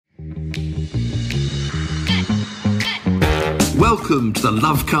Welcome to the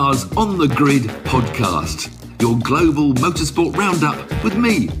Love Cars on the Grid podcast, your global motorsport roundup with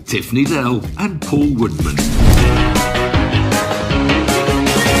me, Tiffany Dell, and Paul Woodman.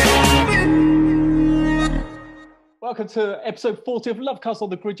 Welcome to episode 40 of Love Cars on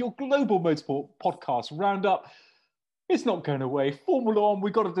the Grid, your global motorsport podcast roundup. It's not going away. Formula One,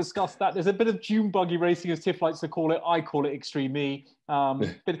 we've got to discuss that. There's a bit of June buggy racing, as Tiff likes to call it. I call it Extreme E.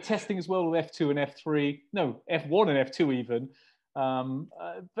 Bit of testing as well with F2 and F3. No, F1 and F2 even.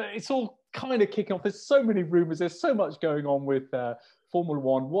 But it's all kind of kicking off. There's so many rumours. There's so much going on with Formula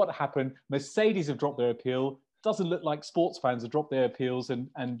One. What happened? Mercedes have dropped their appeal. Doesn't look like sports fans have dropped their appeals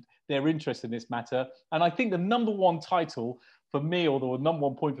and their interest in this matter. And I think the number one title for me, or the number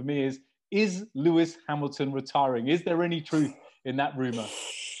one point for me is Lewis Hamilton retiring? Is there any truth in that rumour?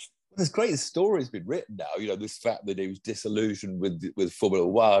 There's great stories been written now, you know, this fact that he was disillusioned with Formula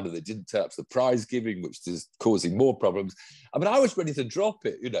One and they didn't turn up to the prize giving, which is causing more problems. I mean, I was ready to drop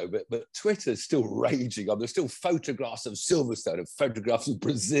it, you know, but Twitter's still raging on. There's still photographs of Silverstone and photographs of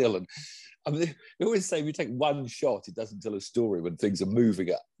Brazil. And I mean, they always say if you take one shot, it doesn't tell a story when things are moving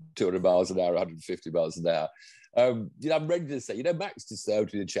at 200 miles an hour, 150 miles an hour. You know, I'm ready to say, you know, Max deserved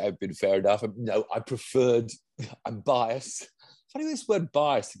to be the champion, fair enough. I'm biased. Funny this word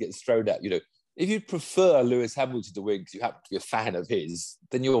bias gets thrown out. You know, if you prefer Lewis Hamilton to win because you happen to be a fan of his,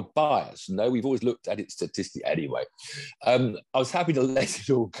 then you're biased. No, we've always looked at it statistically anyway. I was happy to let it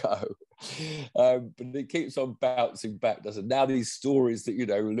all go. But it keeps on bouncing back, doesn't it? Now these stories that, you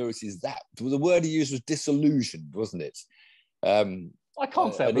know, Lewis is that. The word he used was disillusioned, wasn't it? I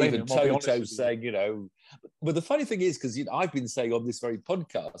can't say I blame him. Toto saying, you know, but the funny thing is, because you know, I've been saying on this very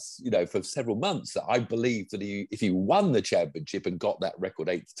podcast, you know, for several months that I believe that if he won the championship and got that record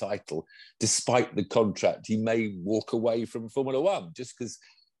 8th title, despite the contract, he may walk away from Formula One just because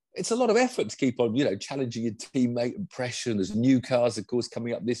it's a lot of effort to keep on, you know, challenging your teammate and pressure. And there's new cars, of course,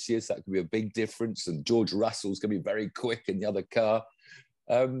 coming up this year, so that could be a big difference. And George Russell's going to be very quick in the other car.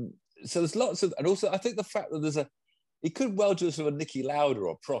 So there's lots of, and also I think the fact that he could well do sort of a Niki Lauda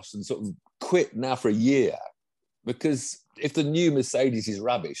or Prost and sort of quit now for a year, because if the new Mercedes is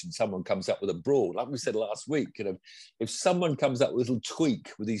rubbish and someone comes up with a brawl, like we said last week, you know, if someone comes up with a little tweak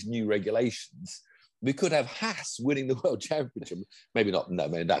with these new regulations, we could have Haas winning the world championship. Maybe not. No,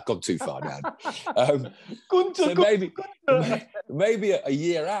 man, that gone too far down. So maybe a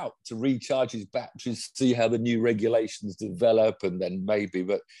year out to recharge his batteries, see how the new regulations develop, and then maybe.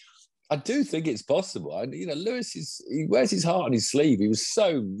 But I do think it's possible. And, you know, Lewis he wears his heart on his sleeve. He was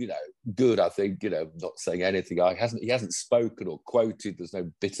so, you know, good, I think, you know, not saying anything. He hasn't spoken or quoted. There's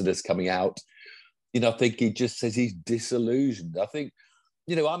no bitterness coming out. You know, I think he just says he's disillusioned. I think,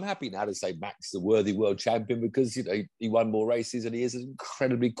 you know, I'm happy now to say Max is a worthy world champion because, you know, he won more races and he is an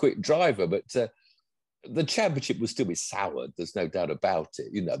incredibly quick driver. But the championship will still be soured. There's no doubt about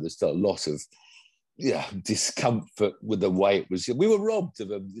it. You know, there's still a lot of discomfort with the way it was. We were robbed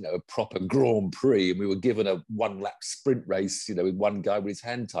of a proper Grand Prix, and we were given a one-lap sprint race, you know, with one guy with his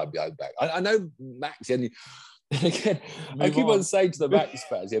hand tied behind back. I know Max, and again, I keep on saying to the Max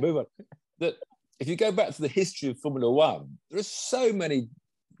fans, move on, that if you go back to the history of Formula One, there are so many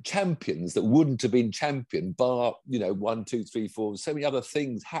champions that wouldn't have been champion, bar, you know, 1, 2, 3, 4, so many other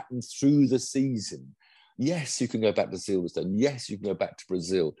things happened through the season. Yes, you can go back to Silverstone. Yes, you can go back to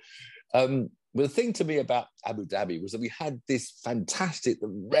Brazil. But the thing to me about Abu Dhabi was that we had this fantastic,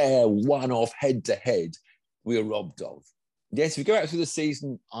 rare one-off head-to-head we were robbed of. Yes, if you go out through the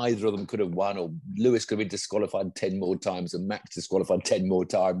season, either of them could have won, or Lewis could have been disqualified 10 more times and Max disqualified 10 more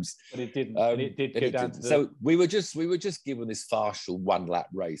times. But it didn't. It did go down to the... So we were just given this farcical one-lap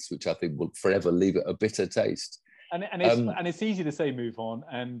race, which I think will forever leave it a bitter taste. And it's easy to say move on,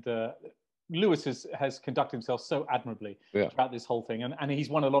 and Lewis has conducted himself so admirably throughout this whole thing. And he's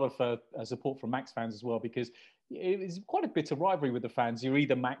won a lot of support from Max fans as well, because it's quite a bitter rivalry with the fans. You're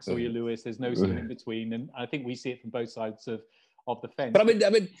either Max or you're Lewis. There's no sort of in between. And I think we see it from both sides of the fence. But I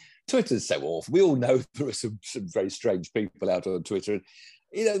mean, Twitter's so awful. We all know there are some very strange people out on Twitter. And,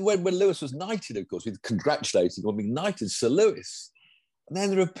 you know, when Lewis was knighted, of course, we congratulating on being knighted, Sir Lewis. And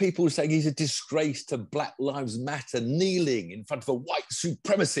then there are people saying he's a disgrace to Black Lives Matter, kneeling in front of a white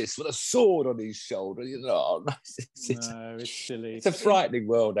supremacist with a sword on his shoulder. You know, it's silly. It's a frightening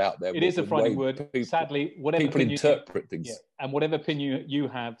world out there. It is a frightening world. Sadly, whatever people interpret things. Yeah, and whatever opinion you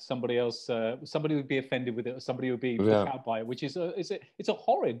have, somebody else, somebody would be offended with it, or somebody would be put out by it, which is it's a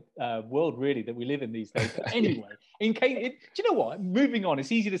horrid world, really, that we live in these days. But anyway, do you know what? Moving on.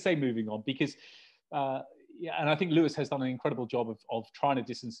 It's easy to say moving on because. And I think Lewis has done an incredible job of trying to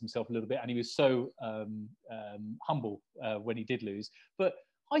distance himself a little bit, and he was so humble when he did lose. But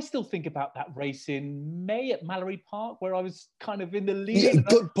I still think about that race in May at Mallory Park, where I was kind of in the lead. Yeah,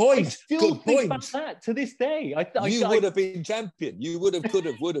 good point. I still think about that to this day. You would have been champion. You would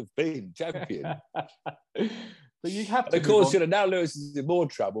have been champion. So you have to. Of course, now Lewis is in more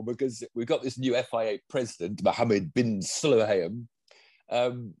trouble because we've got this new FIA president, Mohammed bin Sulayem,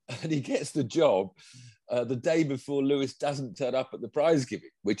 and he gets the job the day before Lewis doesn't turn up at the prize giving,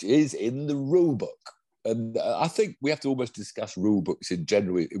 which is in the rule book. And I think we have to almost discuss rule books in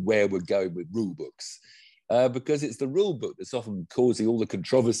general, where we're going with rule books, because it's the rule book that's often causing all the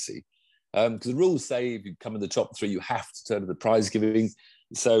controversy. Because the rules say if you come in the top 3, you have to turn to the prize giving.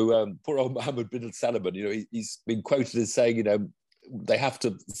 So poor old Mohammed bin Salman, he's been quoted as saying, they have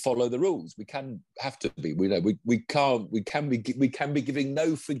to follow the rules. We have to be. We can be giving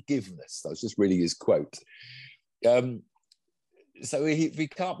no forgiveness. That's just really his quote. So he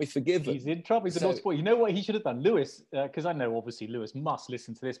can't be forgiven. He's in trouble. He's a sport. You know what he should have done, Lewis? Because I know obviously Lewis must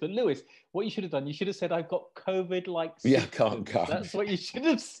listen to this. But Lewis, what you should have done, you should have said, "I've got COVID." Yeah, can't come. That's what you should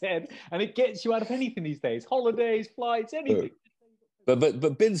have said, and it gets you out of anything these days: holidays, flights, anything. But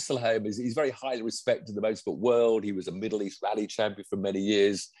bin Sulayem he's very highly respected in the motorsport world. He was a Middle East rally champion for many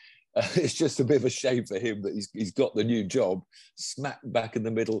years. It's just a bit of a shame for him that he's got the new job smack back in the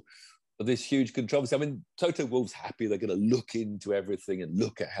middle of this huge controversy. I mean, Toto Wolff's happy. They're going to look into everything and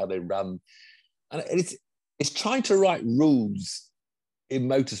look at how they run. And it's trying to write rules in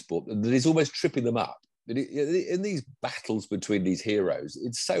motorsport that is almost tripping them up. In these battles between these heroes,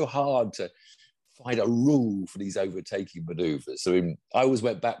 it's so hard to find a rule for these overtaking manoeuvres. So I always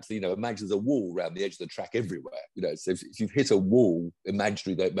went back to, imagine there's a wall around the edge of the track everywhere. So if you've hit a wall,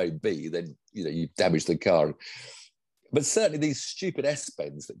 imaginary though it may be, then, you've damaged the car. But certainly these stupid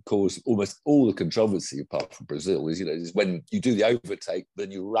S-bends that cause almost all the controversy, apart from Brazil, is when you do the overtake,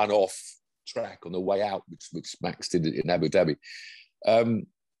 then you run off track on the way out, which Max did in Abu Dhabi.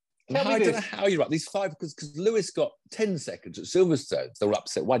 I don't know how you're right. These 5, because Lewis got 10 seconds at Silverstone. They were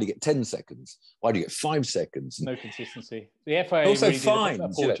upset. Why do you get 10 seconds? Why do you get 5 seconds? No consistency. The FIA also really fines, did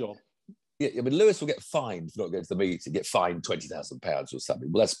a poor job. Yeah, I mean, Lewis will get fined for not going to the meeting, get fined £20,000 or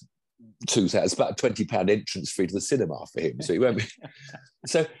something. Well, that's £2,000. It's about a £20 entrance fee to the cinema for him. So he won't be.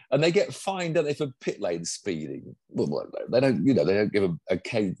 And they get fined, don't they, for pit lane speeding? Well, they don't. They don't give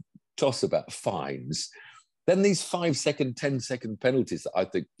a toss about fines. Then these 5-second, 10-second penalties that I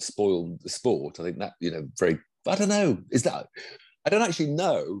think spoil the sport. I think that, I don't know. I don't actually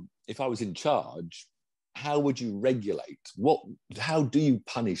know if I was in charge, how would you regulate? How do you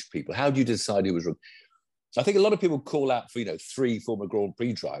punish people? How do you decide who was wrong? I think a lot of people call out for, 3 former Grand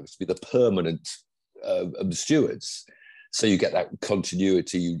Prix drivers to be the permanent stewards. So you get that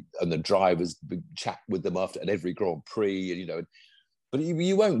continuity and the drivers chat with them after at every Grand Prix, but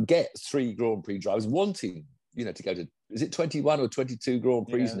you won't get 3 Grand Prix drivers wanting, to go to, is it 21 or 22 Grand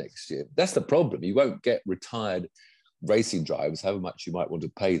Prix next year? That's the problem. You won't get retired racing drivers, however much you might want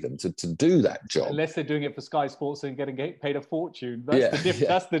to pay them to do that job. Unless they're doing it for Sky Sports and getting paid a fortune.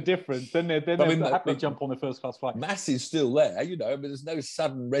 That's the difference. Then they'll happily jump on the first class flight. Massey's still there, there's no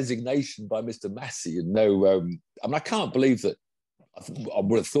sudden resignation by Mr. Massey and no, I can't believe that. I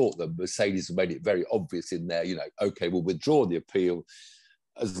would have thought that Mercedes have made it very obvious in there, okay, we'll withdraw the appeal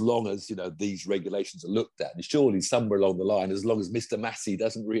as long as, these regulations are looked at. And surely somewhere along the line, as long as Mr. Massey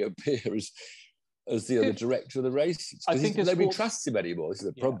doesn't reappear as the other director of the race, I think nobody trusts him anymore. This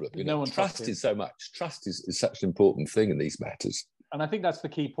is the problem. No one trust is so much. Trust is such an important thing in these matters. And I think that's the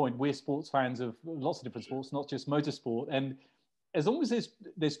key point. We're sports fans of lots of different sports, not just motorsport. And as long as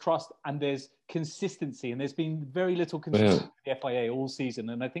there's trust and there's consistency, and there's been very little consistency with the FIA all season,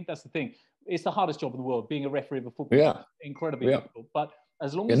 and I think that's the thing. It's the hardest job in the world, being a referee of a football. Yeah, incredibly difficult. But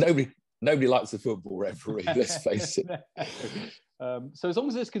as long as nobody likes a football referee, let's face it. So as long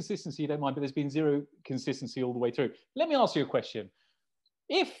as there's consistency, you don't mind. But there's been zero consistency all the way through. Let me ask you a question.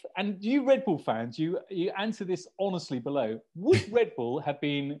 And you Red Bull fans, you answer this honestly below. Would Red Bull have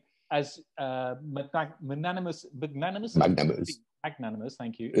been as magnanimous,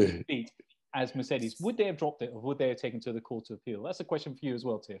 thank you, beat as Mercedes? Would they have dropped it, or would they have taken it to the Court of Appeal? That's a question for you as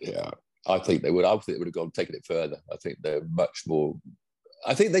well, Tiff. Yeah, I think they would. I think they would have taken it further. I think they're much more.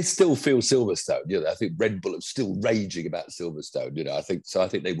 I think they still feel Silverstone. I think Red Bull are still raging about Silverstone. I think so. I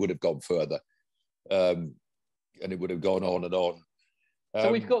think they would have gone further, and it would have gone on and on. So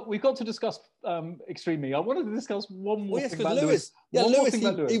we've got to discuss Extreme E. I wanted to discuss one more thing about Lewis. Yeah, Lewis,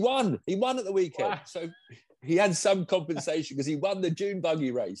 he won. He won at the weekend. Wow. So he had some compensation because he won the June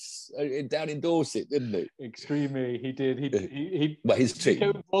buggy race down in Dorset, didn't he? Extreme E, he did. His team.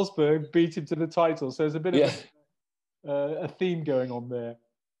 Nico Rosberg beat him to the title. So there's a bit of a theme going on there.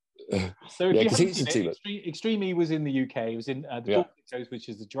 So if Yeah, you 'cause haven't he's a seen team. it, Extreme E was in the UK. It was in the Baltic Coast, which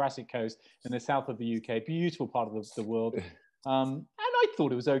is the Jurassic Coast, in the south of the UK. Beautiful part of the world. And I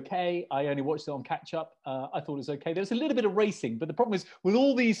thought it was okay. I only watched it on catch up. I thought it was okay. There was a little bit of racing, but the problem is with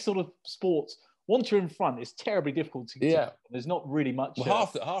all these sort of sports, once you're in front, it's terribly difficult to there's not really much. Well,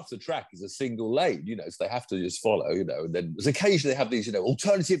 half the track is a single lane, so they have to just follow, and then occasionally they have these,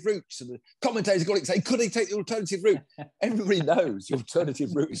 alternative routes, and the commentators got to say, could they take the alternative route? Everybody knows the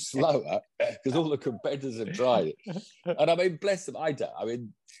alternative route is slower because all the competitors have tried it. And I mean, bless them, I don't. I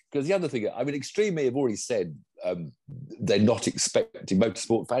mean, because the other thing, Extreme E have already said they're not expecting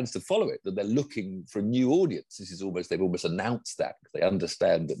motorsport fans to follow it, that they're looking for a new audience. They've almost announced that because they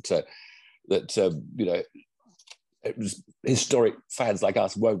understand that historic fans like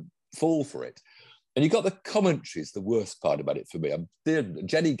us won't fall for it. And you got the commentaries, the worst part about it for me.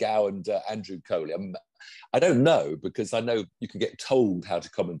 Jenny Gow and Andrew Coley. I don't know, because I know you can get told how to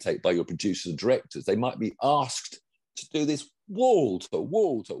commentate by your producers and directors. They might be asked to do this wall to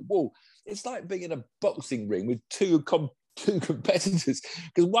wall to wall. It's like being in a boxing ring with two competitors,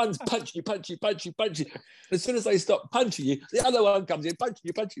 because one's punching you. As soon as they stop punching you, the other one comes in, punching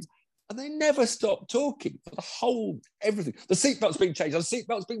you. And they never stop talking for the whole everything. The seatbelt's being changed. The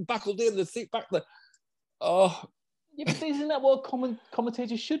seatbelt's being buckled in. The seat back. Yeah, but isn't that what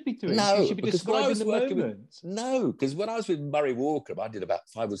commentators should be doing? No, you should be describing the moment. No, because when I was with Murray Walker, I did about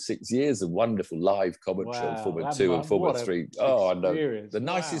 5 or 6 years of wonderful live commentary on Formula 2 and Formula 3. Oh, I know. The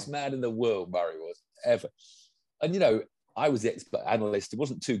nicest man in the world, Murray was, ever. And, I was the expert analyst. It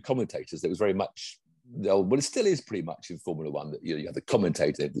wasn't two commentators. There was very much... Well, it still is pretty much in Formula One that you have the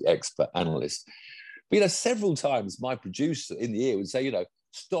commentator, the expert analyst. But several times my producer in the ear would say,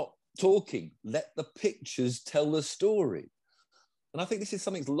 stop talking, let the pictures tell the story. And I think this is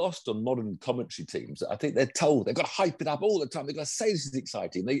something that's lost on modern commentary teams. I think they're told they've got to hype it up all the time. They've got to say this is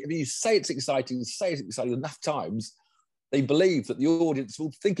exciting. If you say it's exciting enough times, they believe that the audience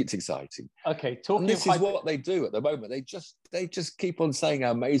will think it's exciting. Okay, this is what they do at the moment. They just keep on saying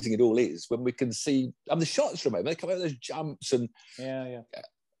how amazing it all is when we can see. The shots from it, they come out those jumps and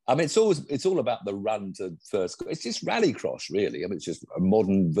it's all about the run to first. It's just rallycross, really. It's just a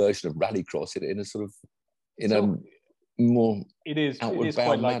modern version of rallycross in a more outward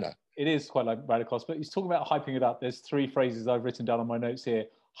bound manner. It is quite like rallycross, but he's talking about hyping it up. There's 3 phrases I've written down on my notes here: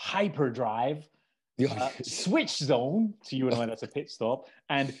 hyperdrive. Switch zone, to you and I, that's a pit stop,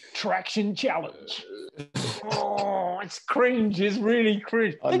 and traction challenge. It's cringe. It's really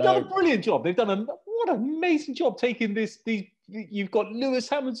cringe. They've done a brilliant job. What an amazing job taking this. You've got Lewis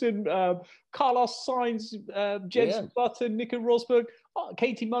Hamilton, Carlos Sainz, Jenson Button, Nico Rosberg,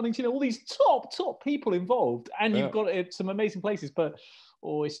 Katie Munnings, all these top people involved, and you've got some amazing places, but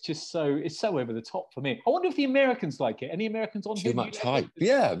it's so over the top for me. I wonder if the Americans like it. Any Americans on here? Too much hype.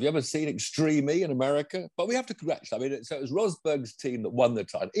 Yeah, have you ever seen Extreme E in America? But we have to congratulate. So it was Rosberg's team that won the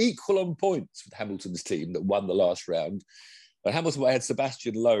title, equal on points with Hamilton's team that won the last round. But Hamilton had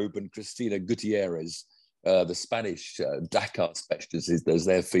Sebastian Loeb and Cristina Gutierrez, the Spanish Dakar specialists. There's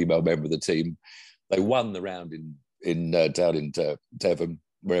their female member of the team. They won the round down in Devon,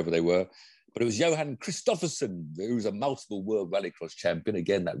 wherever they were. But it was Johan Kristoffersen, who was a multiple world rallycross champion.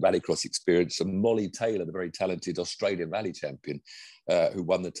 Again, that rallycross experience. And Molly Taylor, the very talented Australian rally champion, who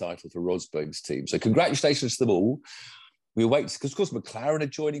won the title for Rosberg's team. So congratulations to them all. We wait, because of course McLaren are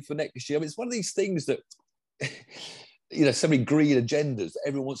joining for next year. It's one of these things that, so many green agendas that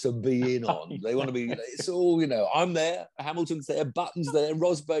everyone wants to be in on. They want to be, it's all, I'm there, Hamilton's there, Button's there,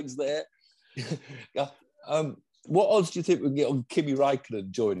 Rosberg's there. What odds do you think we can get on Kimi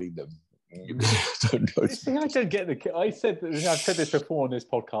Räikkönen joining them? I don't get I've said this before on this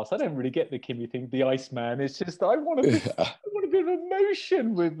podcast. I don't really get the Kimi thing, the Iceman. It's just I want a bit of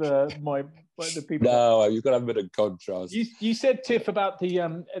emotion with the people. No, you've got to have a bit of contrast. You said, Tiff, about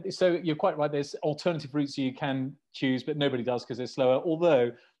the so you're quite right. There's alternative routes you can choose, but nobody does because they're slower.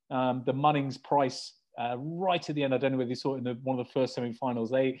 Although the Munnings price right at the end, I don't know whether you saw it in one of the first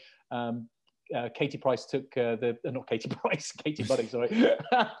semi-finals. They Katie Price took not Katie Price, Katie Budding, sorry.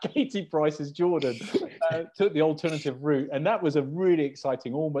 Katie Price's Jordan took the alternative route, and that was a really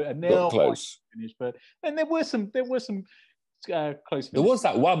exciting almost. And now close finish, but then there were some close. There was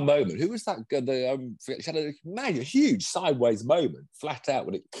that one moment. Who was that? She had a huge sideways moment, flat out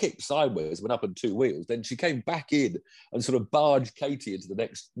when it kicked sideways, went up on 2 wheels. Then she came back in and sort of barged Katie into the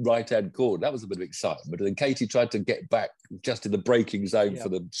next right-hand corner. That was a bit of excitement. And then Katie tried to get back just in the braking zone for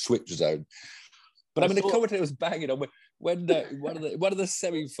the switch zone. But the commentator was banging on when one of the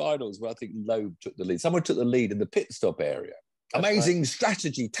semi-finals where I think Loeb took the lead. Someone took the lead in the pit stop area. That's amazing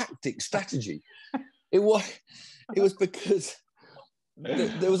strategy. It was because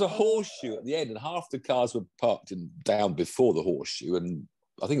There was a horseshoe at the end, and half the cars were parked down before the horseshoe, and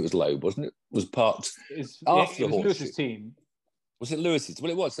I think it was Loeb, wasn't it? Was parked after the horseshoe. Lewis's team. Was it Lewis's?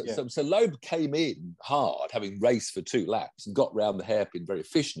 Well, it was. Yeah. So Loeb came in hard, having raced for 2 laps, and got round the hairpin very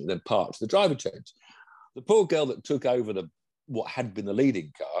efficiently, then parked the driver change. The poor girl that took over what had been the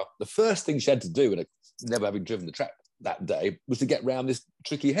leading car, the first thing she had to do, and never having driven the track that day, was to get round this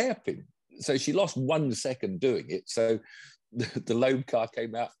tricky hairpin. So she lost 1 second doing it. So the Loeb car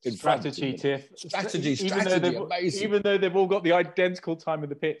came out in Strategy, front. Tiff. Strategy, amazing. Even though they've all got the identical time in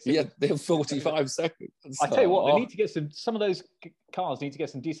the pits. Yeah, they have 45 seconds. I tell you what, they need to get some of those cars need to get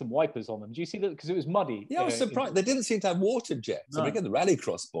some decent wipers on them. Do you see that? Because it was muddy. Yeah, I was surprised. They didn't seem to have water jets. No. I mean, again, the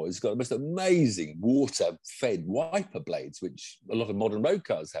Rallycross boys got the most amazing water-fed wiper blades, which a lot of modern road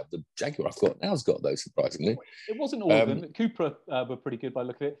cars have. The Jaguar I've got now's got those, surprisingly. It wasn't all of them. Cupra were pretty good by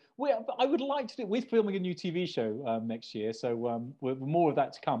looking at it. I would like to do. We're filming a new TV show next year, so we're more of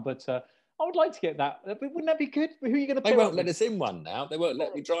that to come. But I would like to get that. Wouldn't that be good? Who are you going to pick? They won't let us in one now. They won't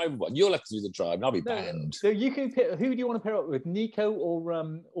let me drive one. You'll have to do the drive, and I'll be banned. So you can pick. Who do you want to pair up with? Nico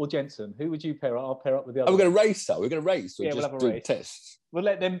or Jensen? Who would you pair up? I'll pair up with the other. We're going to race, though. We're going to race. Yeah, we'll have a race. Tests. We'll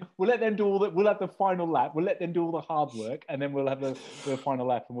let them do all that. We'll have the final lap. We'll let them do all the hard work, and then we'll have the final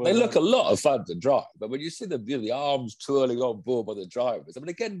lap. And they look a lot of fun to drive, but when you see the arms twirling on board by the drivers, I mean,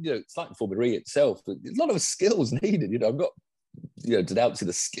 again, it's like Formula E itself. There's a lot of skills needed. I'm not, denouncing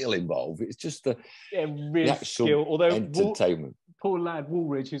the skill involved. It's just the actual skill. Although entertainment. Poor lad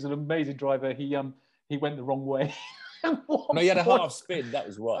Woolridge, who's an amazing driver, he went the wrong way. No, he had a half spin. That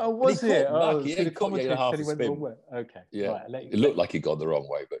was right. Oh, was it? He had a half spin. Went the wrong way. Okay. Yeah. Right, it looked like he got the wrong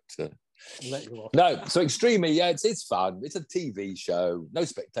way, but no. So Extreme E, it's fun. It's a TV show. No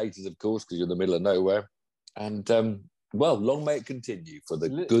spectators, of course, because you're in the middle of nowhere. And long may it continue for the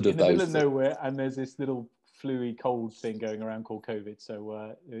good of those. In the middle of nowhere, and there's this little flu-y cold thing going around called COVID,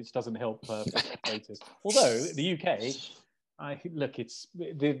 so which doesn't help spectators. Although the UK. It's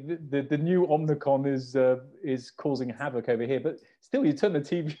the new Omnicom is causing havoc over here, but still, you turn the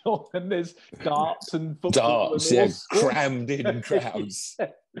TV on and there's darts and football. Crammed in crowds.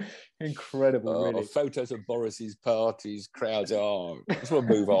 Incredible, really. Photos of Boris's parties, crowds. Let's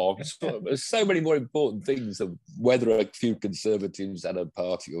move on. There's so many more important things of whether a few Conservatives had a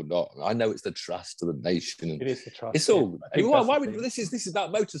party or not. I know it's the trust of the nation. It is the trust. It's all. This is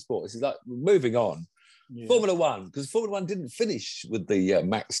about motorsport. This is like moving on. Yeah. Formula One, because Formula One didn't finish with the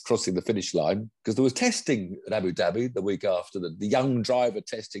Max crossing the finish line, because there was testing at Abu Dhabi the week after, the young driver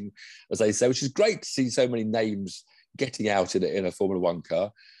testing, as they say, which is great to see so many names getting out in a Formula One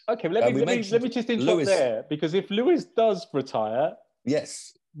car. Okay, let me just interrupt there, because if Lewis does retire,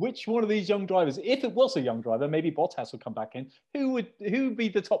 yes, which one of these young drivers, if it was a young driver, maybe Bottas would come back in, who would be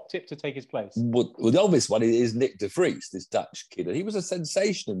the top tip to take his place? Well, the obvious one is Nick de Vries, this Dutch kid. And he was a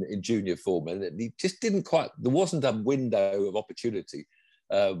sensation in junior form, and he just didn't there wasn't a window of opportunity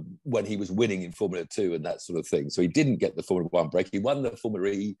when he was winning in Formula 2 and that sort of thing. So he didn't get the Formula 1 break. He won the Formula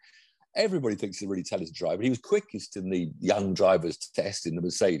E. Everybody thinks he's a really talented driver. He was quickest in the young drivers test in the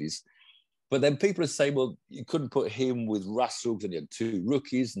Mercedes. But then people are saying, well, you couldn't put him with Russell and you had 2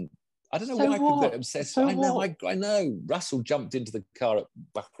 rookies. And I don't know why people get obsessed. I know. Russell jumped into the car at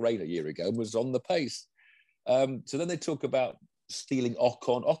Bahrain a year ago and was on the pace. So then they talk about stealing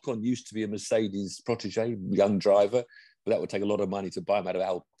Ocon. Ocon used to be a Mercedes protege, young driver, but that would take a lot of money to buy him out of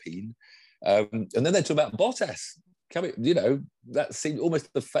Alpine. And then they talk about Bottas. That seemed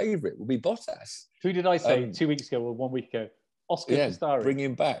almost the favourite would be Bottas. Who did I say 2 weeks ago or 1 week ago? Oscar Pistari. Bring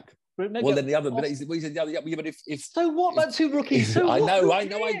him back. Well, then the other, but if so what about 2 rookies? So I know, I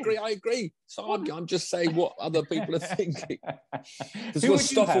agree. So I'm just saying what other people are thinking.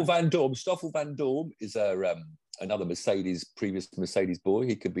 Stoffel Van Dorn is another previous Mercedes boy.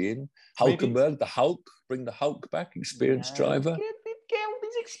 He could be in. Hulkenberg, the Hulk, bring the Hulk back, experienced driver. Get all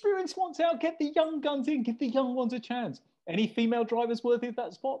these experienced ones out. Get the young guns in. Give the young ones a chance. Any female drivers worthy of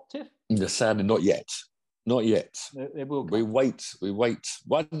that spot, Tiff? Sadly, not yet. Not yet. They will come. We wait.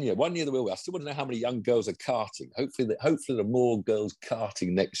 1 year. 1 year there will be. I still want to know how many young girls are karting. Hopefully there are more girls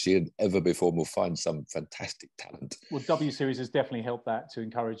karting next year than ever before, and we'll find some fantastic talent. Well, W Series has definitely helped that to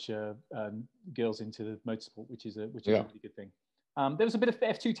encourage girls into the motorsport, which is a really good thing. There was a bit of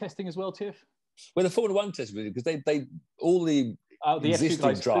F2 testing as well, Tiff. Well, the Formula One test, because they all the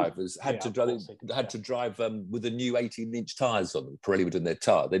existing drivers had to drive with the new 18-inch tyres on them. Pirelli were doing their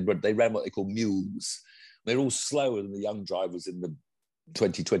tyre. They ran what they call mules. They're all slower than the young drivers in the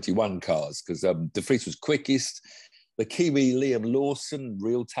 2021 cars, because de Vries was quickest. The Kiwi Liam Lawson,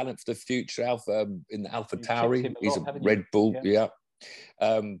 real talent for the future, in the AlphaTauri. He's a Red Bull,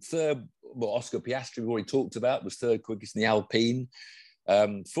 Third, Oscar Piastri, we've already talked about, was third quickest in the Alpine.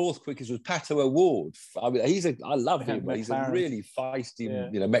 Fourth quickest was Pato O'Ward. I mean, I love him. He's a really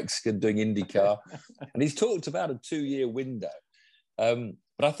feisty, Mexican doing IndyCar, and he's talked about a 2-year window.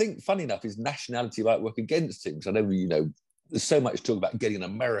 But I think, funny enough, his nationality might work against him. Because I know, there's so much talk about getting an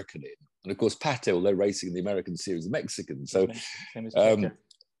American in, and of course, Pato, although racing in the American series, is Mexican. So,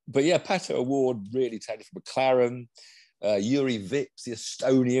 but yeah, Pato O'Ward really taken from McLaren. Juri Vips, the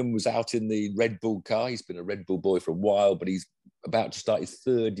Estonian, was out in the Red Bull car. He's been a Red Bull boy for a while, but he's about to start his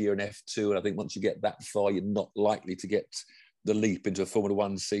 3rd year in F2. And I think once you get that far, you're not likely to get the leap into a Formula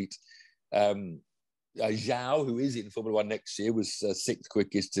One seat. Zhao, who is in Formula One next year, was 6th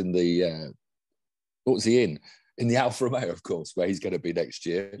quickest in the, what was he in? In the Alfa Romeo, of course, where he's going to be next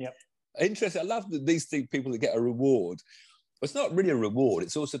year. Yep. Interesting. I love these people that get a reward. It's not really a reward.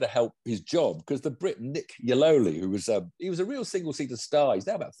 It's also to help his job, because the Brit Nick Yaloli, who was he was a real single-seater star. He's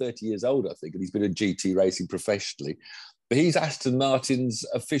now about 30 years old, I think, and he's been in GT racing professionally. But he's Aston Martin's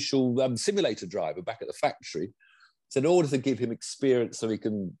official simulator driver back at the factory. So in order to give him experience so he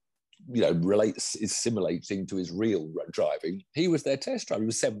can, relate his simulating to his real driving, he was their test driver. He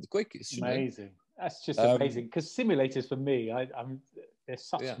was 7th quickest. Amazing. That's just amazing. Because simulators, for me, they're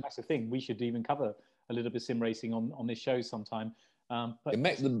such a massive thing. We should even cover a little bit of sim racing on this show sometime. But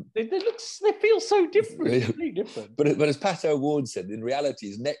they feel so different, really different. But as Pato O'Ward said, in reality,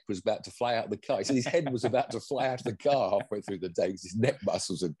 his neck was about to fly out the car. He said his head was about to fly out of the car halfway through the day because his neck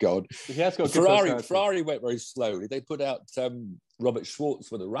muscles had gone. He has got Ferrari went very slowly. They put out Robert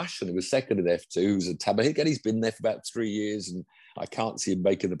Schwartzman, the Russian, who was 2nd in F2, who's a Tamahik, and he's been there for about 3 years, and I can't see him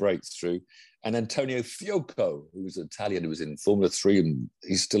making the breakthrough. And Antonio Fiocco, who was Italian, who was in Formula 3, and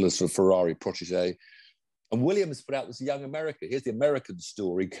he's still a sort of Ferrari protege. And Williams put out this young American. Here's the American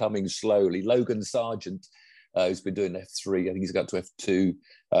story coming slowly. Logan Sargent, who's been doing F3. I think he's got to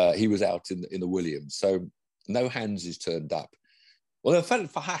F2. He was out in the Williams. So no Hanses turned up. Well,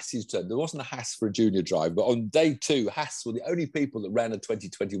 for Haas's turn, there wasn't a Haas for a junior drive, but on day 2, Haas were the only people that ran a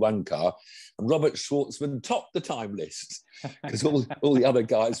 2021 car, and Robert Schwartzman topped the time list because all the other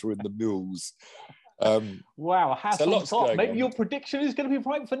guys were in the mules. Wow, Haas on top. Maybe your prediction is going to be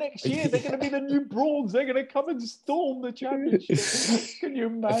right for next year. They're going to be the new Brawns. They're going to come and storm the championship. Can you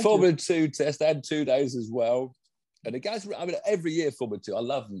imagine? A Formula 2 test. They had 2 days as well. And the guys, every year Formula 2, I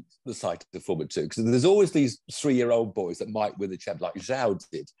love the sight of Formula 2 because there's always these 3-year-old boys that might win the champ, like Zhao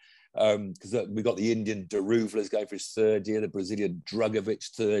did. Because we got the Indian Daruvlas going for his 3rd year, the Brazilian Drugovic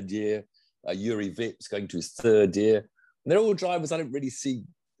 3rd year, Juri Vips going to his 3rd year. And they're all drivers I don't really see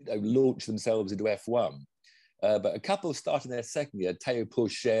launch themselves into F1. But a couple starting their 2nd year, Théo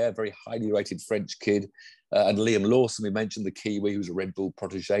Pourchaire, a very highly rated French kid, and Liam Lawson, we mentioned the Kiwi, who's a Red Bull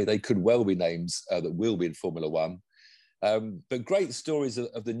protege. They could well be names that will be in Formula 1. But great stories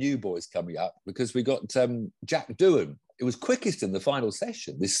of the new boys coming up, because we got Jack Doohan. It was quickest in the final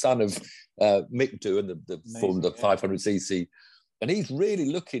session, this son of Mick Doohan, the 500cc. And he's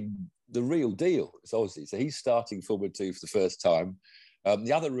really looking the real deal, obviously. So he's starting Formula 2 for the first time.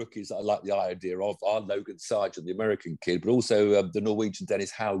 The other rookies that I like the idea of are Logan Sargent, the American kid, but also the Norwegian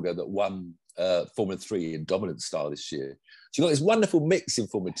Dennis Hauger that won Formula 3 in dominant style this year. So you've got this wonderful mix in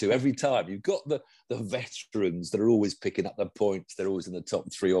Formula 2 every time. You've got the veterans that are always picking up the points. They're always in the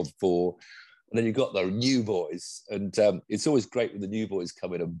top 3 or 4. And then you've got the new boys. And it's always great when the new boys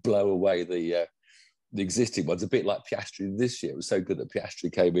come in and blow away the existing ones, a bit like Piastri this year. It was so good that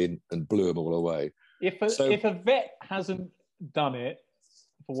Piastri came in and blew them all away. If a vet hasn't done it,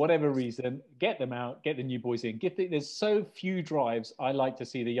 for whatever reason, get them out, get the new boys in. There's so few drives. I like to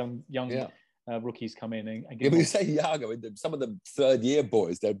see the young rookies come in and give. You say young, some of the 3rd year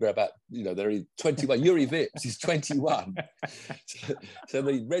boys, they're about, they're 21. Juri Vips is 21. so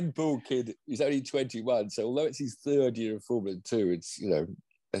the Red Bull kid is only 21. So although it's his 3rd year of Formula 2, it's,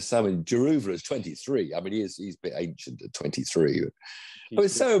 there's some. Daruvla is 23. He's a bit ancient at 23.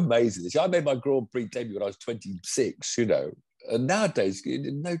 It's so amazing. I made my Grand Prix debut when I was 26, And nowadays,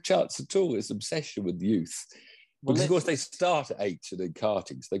 no chance at all. It's obsession with youth. Because, of course, they start at 8 in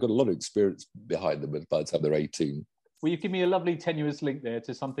karting. So they've got a lot of experience behind them by the time they're 18. Well, you've given me a lovely tenuous link there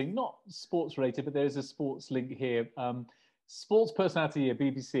to something not sports related, but there's a sports link here. Sports personality at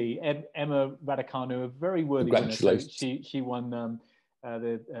BBC, Emma Raducanu, a very worthy winner. So she won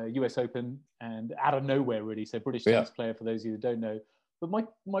the US Open, and out of nowhere, really. So British tennis player, for those of you who don't know. But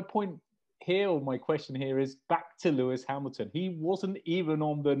my point here, or my question here, is back to Lewis Hamilton. He wasn't even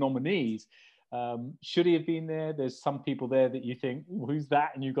on the nominees. Should he have been there? There's some people there that you think, who's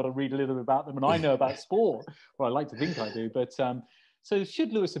that? And you've got to read a little bit about them. And I know about sport, or I like to think I do. But so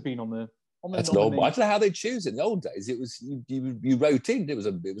should Lewis have been on the On the That's normal. I nominees. don't know how they choose it. In the old days, it was you wrote in. It was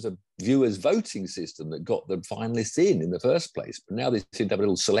a viewers' voting system that got the finalists in the first place. But now they seem to have a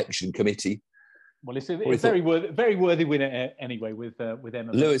little selection committee. Well, it's a very worthy winner anyway with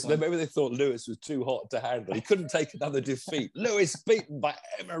Emma. Lewis, maybe they thought Lewis was too hot to handle. He couldn't take another defeat. Lewis beaten by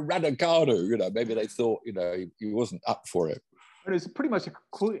Emma Raducanu. You know, maybe they thought, you know, he wasn't up for it. And it's pretty much a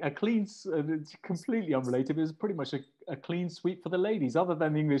clean, it's completely unrelated. It was pretty much a clean sweep for the ladies, other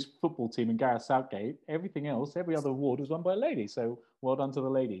than the English football team and Gareth Southgate. Everything else, every other award was won by a lady. So well done to the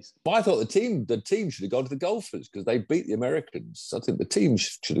ladies. But I thought the team should have gone to the golfers because they beat the Americans. I think the team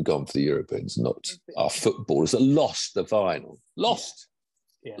should have gone for the Europeans, not our footballers that lost the final. Lost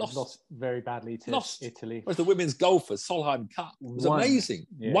very badly to Italy. Whereas the women's golfers, Solheim Cup, was amazing.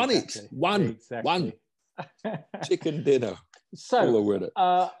 Yeah, Won exactly. Won. Chicken dinner.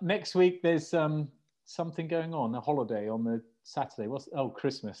 So next week there's something going on, a holiday on the Saturday.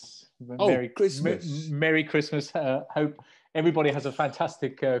 Christmas. Christmas. Merry Christmas. Hope everybody has a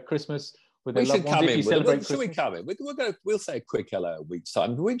fantastic Christmas with their We loved should come ones. in. Should we come in? We'll say a quick hello a week's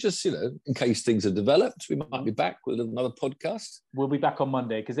time. We just, in case things are developed, we might be back with another podcast. We'll be back on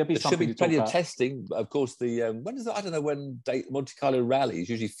Monday because there'll be something to talk plenty about. of testing. Of course, when is that? I don't know when Monte Carlo Rally is.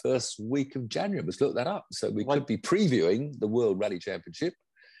 Usually first week of January. Let's look that up. So we could be previewing the World Rally Championship.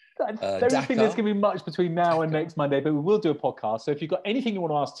 I don't think there's going to be much between now and next Monday, but we will do a podcast. So if you've got anything you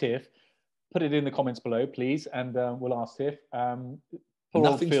want to ask Tiff, put it in the comments below, please, and we'll ask Tiff.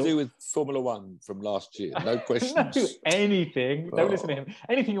 Nothing to do with Formula One from last year. No questions. Anything. Don't listen to him.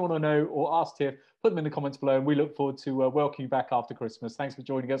 Anything you want to know or ask Tiff, put them in the comments below, and we look forward to welcoming you back after Christmas. Thanks for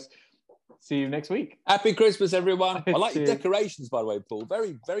joining us. See you next week. Happy Christmas, everyone. I like your decorations, by the way, Paul.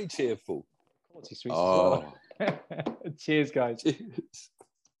 Very, very cheerful. Quality streets as well. Cheers, guys. Cheers.